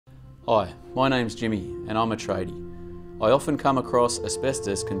Hi, my name's Jimmy and I'm a tradie. I often come across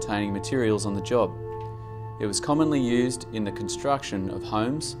asbestos containing materials on the job. It was commonly used in the construction of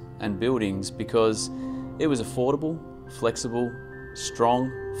homes and buildings because it was affordable, flexible, strong,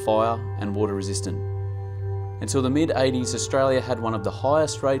 fire and water resistant. Until the mid-80s, Australia had one of the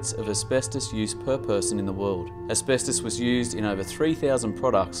highest rates of asbestos use per person in the world. Asbestos was used in over 3,000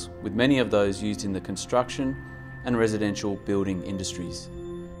 products, with many of those used in the construction and residential building industries.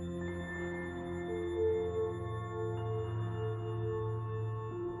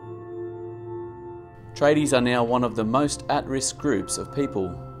 Tradies are now one of the most at-risk groups of people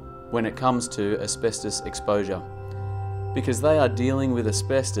when it comes to asbestos exposure, because they are dealing with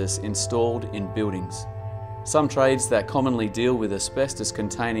asbestos installed in buildings. Some trades that commonly deal with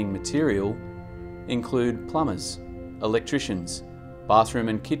asbestos-containing material include plumbers, electricians, bathroom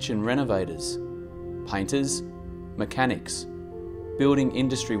and kitchen renovators, painters, mechanics, building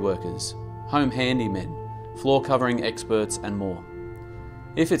industry workers, home handymen, floor covering experts and more.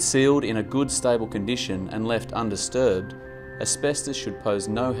 If it's sealed in a good stable condition and left undisturbed, asbestos should pose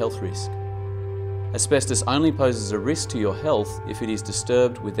no health risk. Asbestos only poses a risk to your health if it is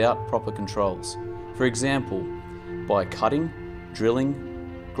disturbed without proper controls. For example, by cutting,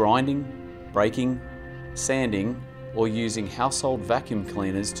 drilling, grinding, breaking, sanding, or using household vacuum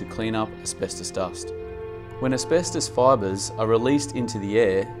cleaners to clean up asbestos dust. When asbestos fibres are released into the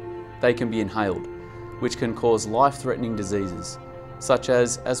air, they can be inhaled, which can cause life-threatening diseases such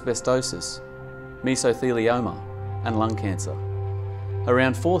as asbestosis, mesothelioma, and lung cancer.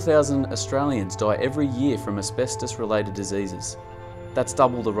 Around 4,000 Australians die every year from asbestos-related diseases. That's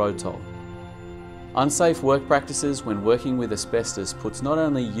double the road toll. Unsafe work practices when working with asbestos puts not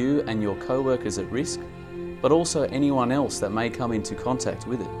only you and your co-workers at risk, but also anyone else that may come into contact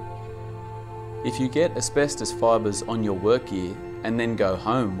with it. If you get asbestos fibres on your work gear and then go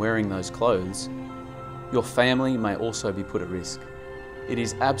home wearing those clothes, your family may also be put at risk. It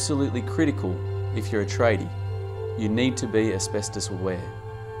is absolutely critical, if you're a tradie, you need to be asbestos aware.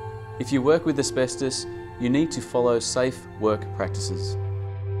 If you work with asbestos, you need to follow safe work practices.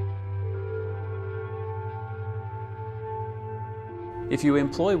 If you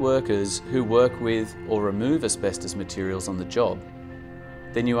employ workers who work with or remove asbestos materials on the job,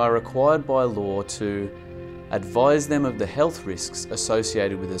 then you are required by law to advise them of the health risks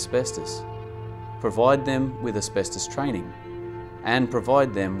associated with asbestos, provide them with asbestos training, and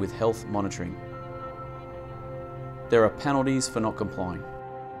provide them with health monitoring. There are penalties for not complying.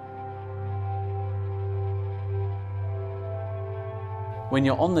 When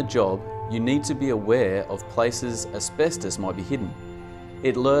you're on the job, you need to be aware of places asbestos might be hidden.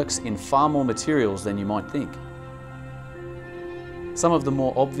 It lurks in far more materials than you might think. Some of the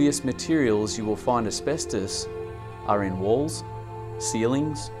more obvious materials you will find asbestos are in walls,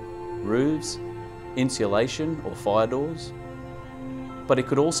 ceilings, roofs, insulation or fire doors. But it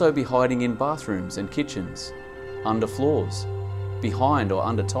could also be hiding in bathrooms and kitchens, under floors, behind or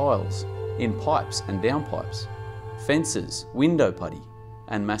under tiles, in pipes and downpipes, fences, window putty,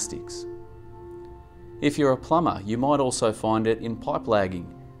 and mastics. If you're a plumber, you might also find it in pipe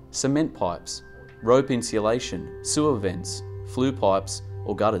lagging, cement pipes, rope insulation, sewer vents, flue pipes,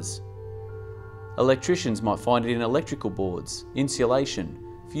 or gutters. Electricians might find it in electrical boards, insulation,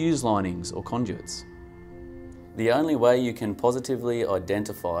 fuse linings, or conduits. The only way you can positively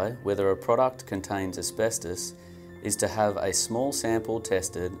identify whether a product contains asbestos is to have a small sample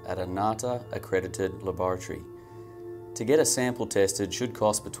tested at a NATA accredited laboratory. To get a sample tested should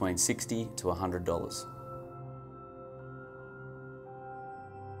cost between $60 to $100.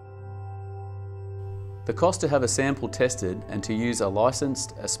 The cost to have a sample tested and to use a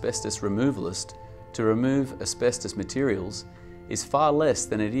licensed asbestos removalist to remove asbestos materials is far less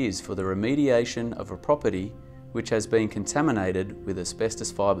than it is for the remediation of a property which has been contaminated with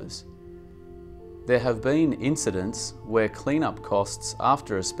asbestos fibres. There have been incidents where cleanup costs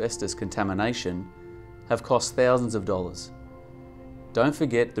after asbestos contamination have cost thousands of dollars. Don't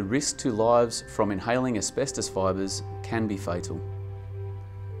forget the risk to lives from inhaling asbestos fibres can be fatal.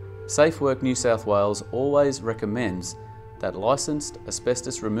 Safe Work New South Wales always recommends that licensed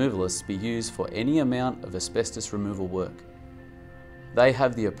asbestos removalists be used for any amount of asbestos removal work. They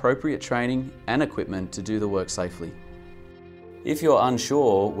have the appropriate training and equipment to do the work safely. If you're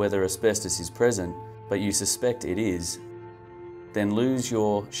unsure whether asbestos is present, but you suspect it is, then lose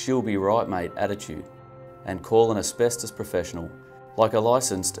your "she'll be right mate" attitude and call an asbestos professional, like a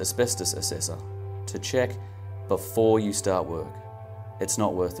licensed asbestos assessor, to check before you start work. It's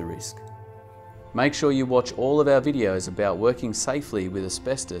not worth the risk. Make sure you watch all of our videos about working safely with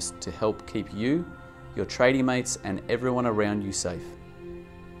asbestos to help keep you, your tradie mates and everyone around you safe.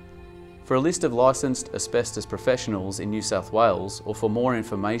 For a list of licensed asbestos professionals in New South Wales, or for more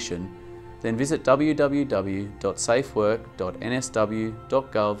information, then visit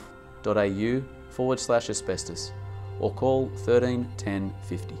www.safework.nsw.gov.au/asbestos or call 13 10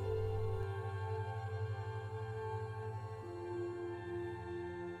 50.